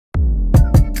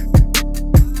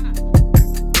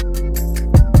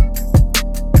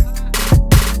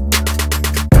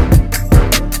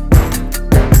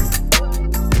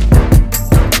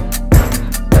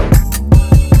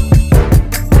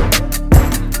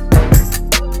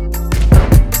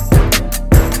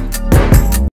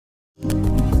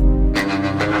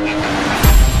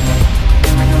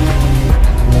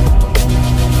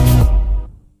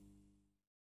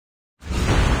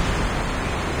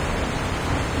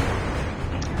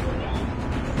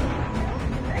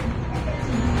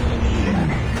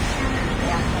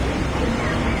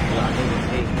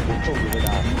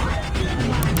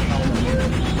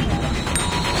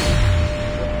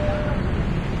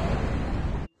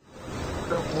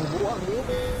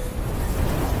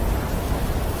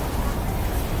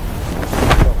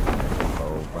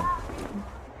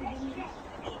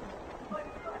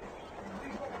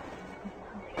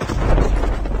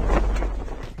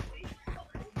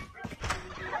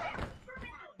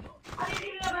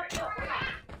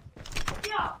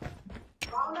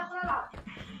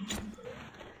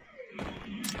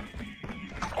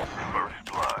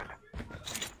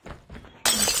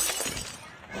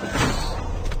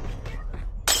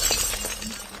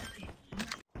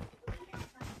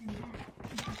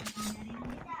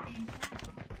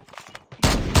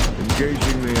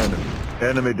Engaging the enemy.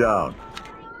 Enemy down.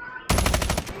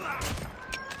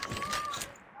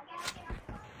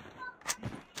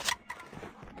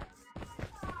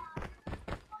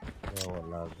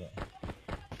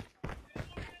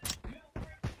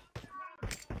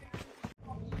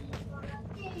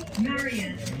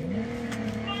 Marion.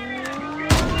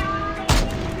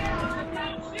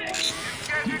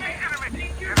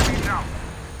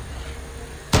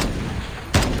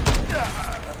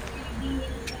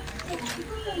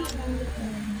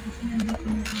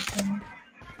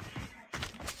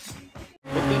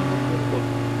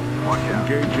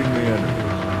 Engaging the enemy.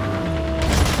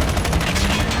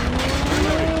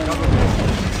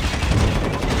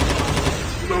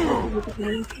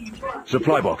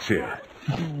 Supply box here.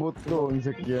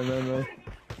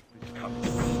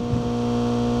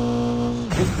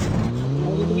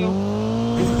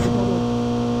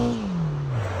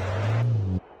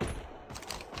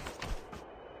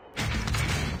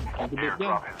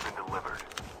 Airdrop has been delivered.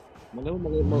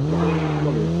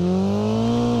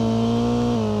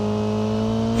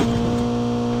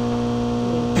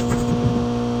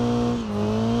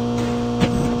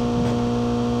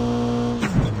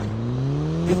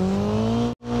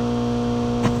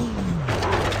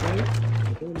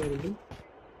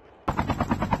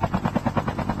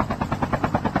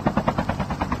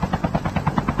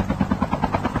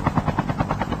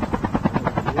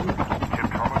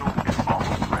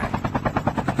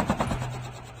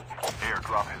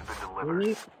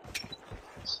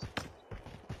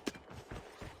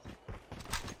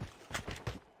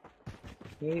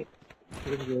 Okay,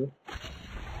 let's go.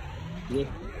 Yeah.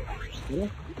 Yeah.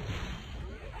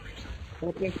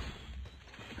 Okay.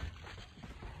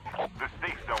 The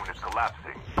safe zone is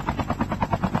collapsing.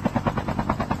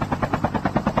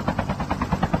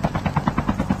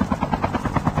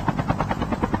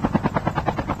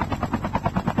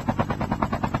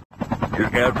 The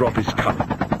airdrop is coming.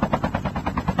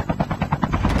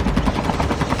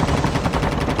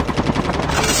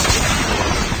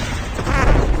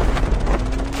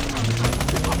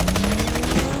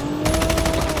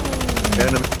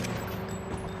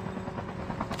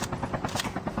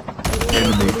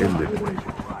 Enemy eliminated.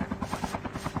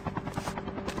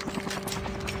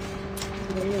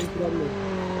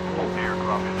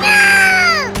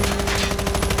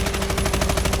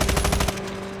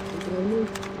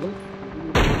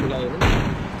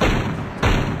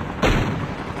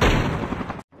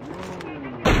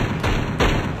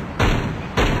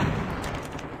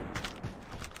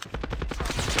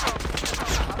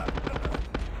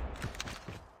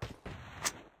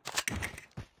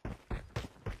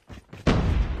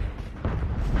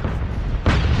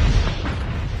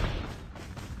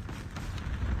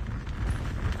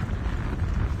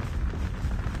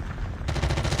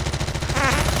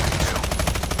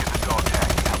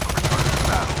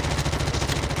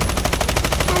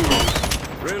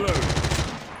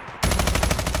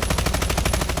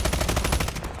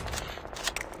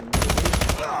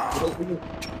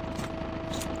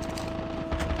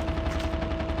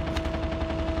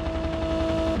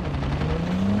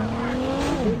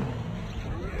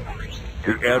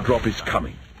 The airdrop is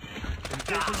coming.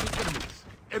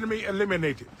 Enemy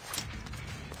eliminated.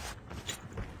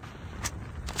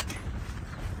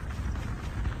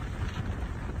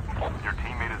 Your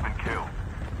teammate has been killed.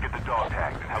 Get the dog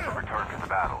tags and help them return to the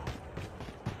battle.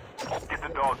 Get the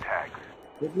dog tags.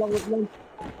 Wait lang, wait lang.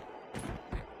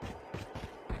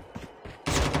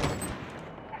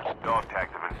 Dog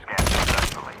tags have been scanned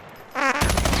successfully.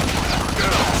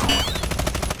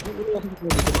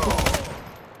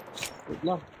 Wait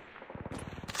lang.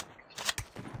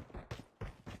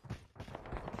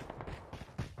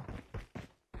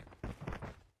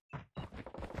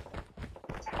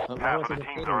 Half of the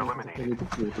teams are eliminated. Engaging.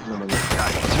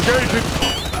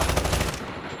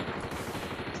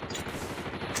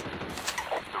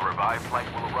 The revived flight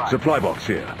will arrive. Supply box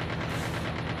here.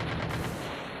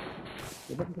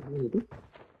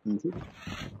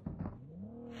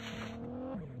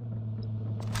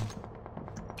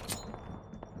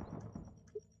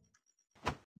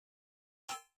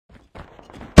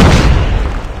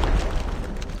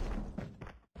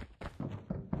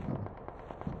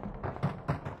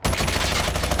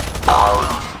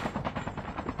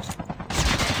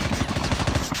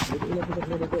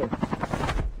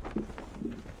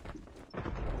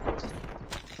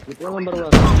 Ito ang number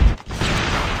 1.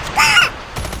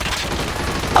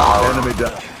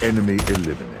 Enemy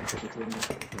eliminated.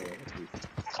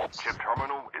 Chip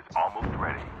terminal is almost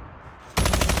ready.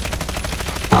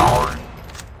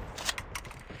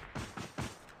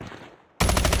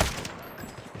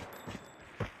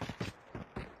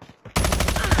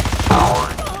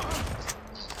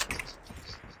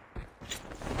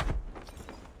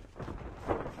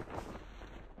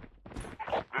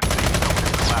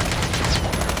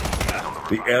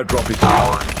 The airdrop is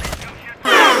coming.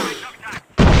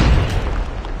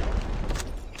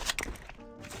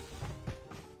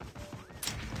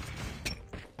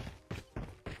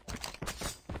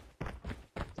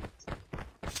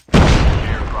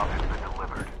 Airdrop has been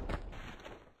delivered.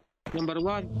 Number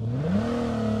 1.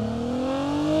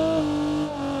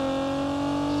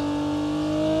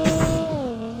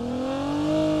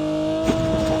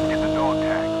 Get the dog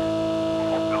tag.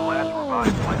 The last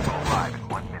revived flight will arrive in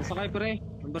 1 minute. Sakay pre.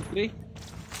 Number 3.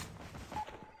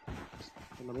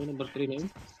 Alam mo, number 3 na yun.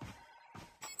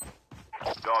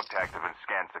 Dog tags have been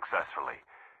scanned successfully.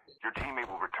 Your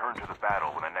teammate will return to the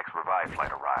battle when the next revived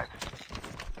flight arrives.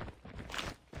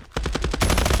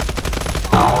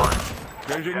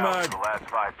 Changing Down to mag. the last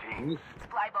 5 teams.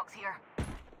 Supply box here.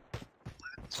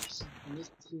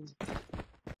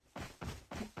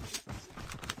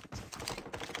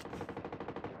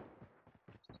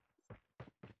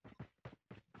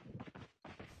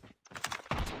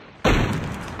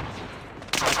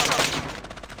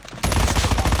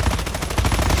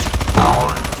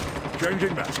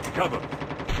 Changing mag. Cover.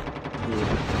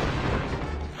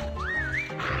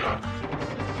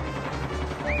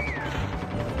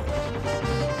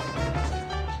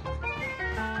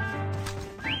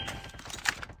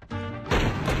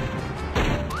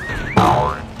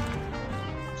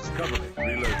 Cover me.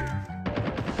 Reloading.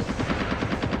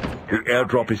 The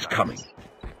airdrop is coming.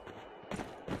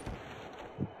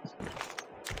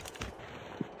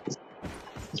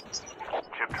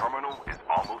 Chip terminal is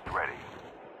almost ready.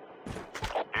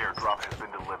 Airdrop has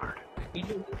been delivered.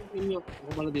 Inyo.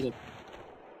 Ako pala dito.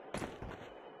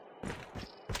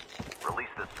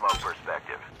 Release the smoke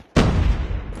perspective.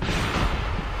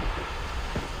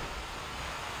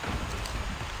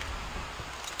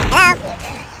 Hello?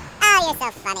 Oh, you're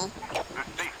so funny. The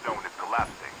safe zone is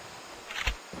collapsing.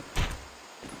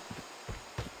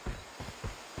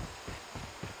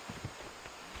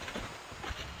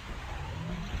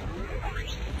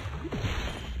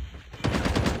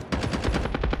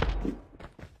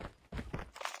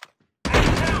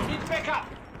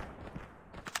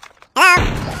 Hello?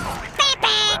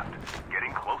 Left.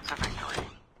 Getting close to victory.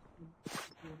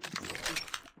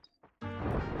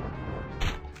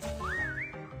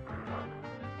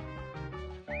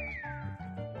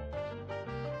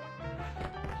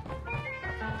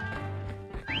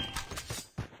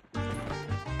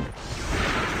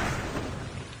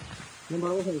 Number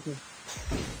 1 sa isa.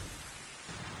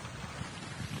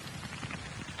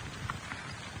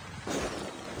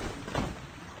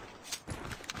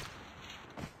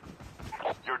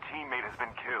 Your teammate has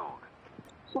been killed.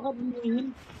 Sakad mo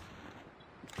yun.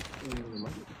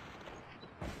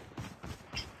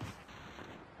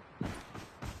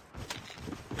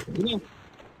 Ini.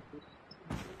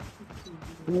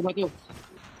 Ini batu.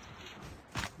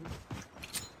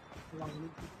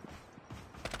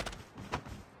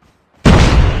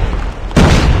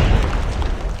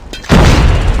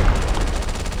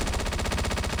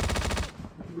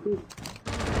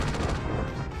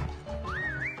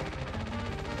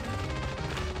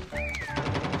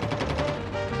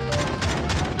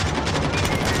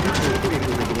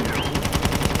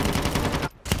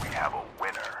 We have a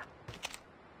winner.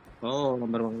 Oh,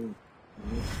 number 1.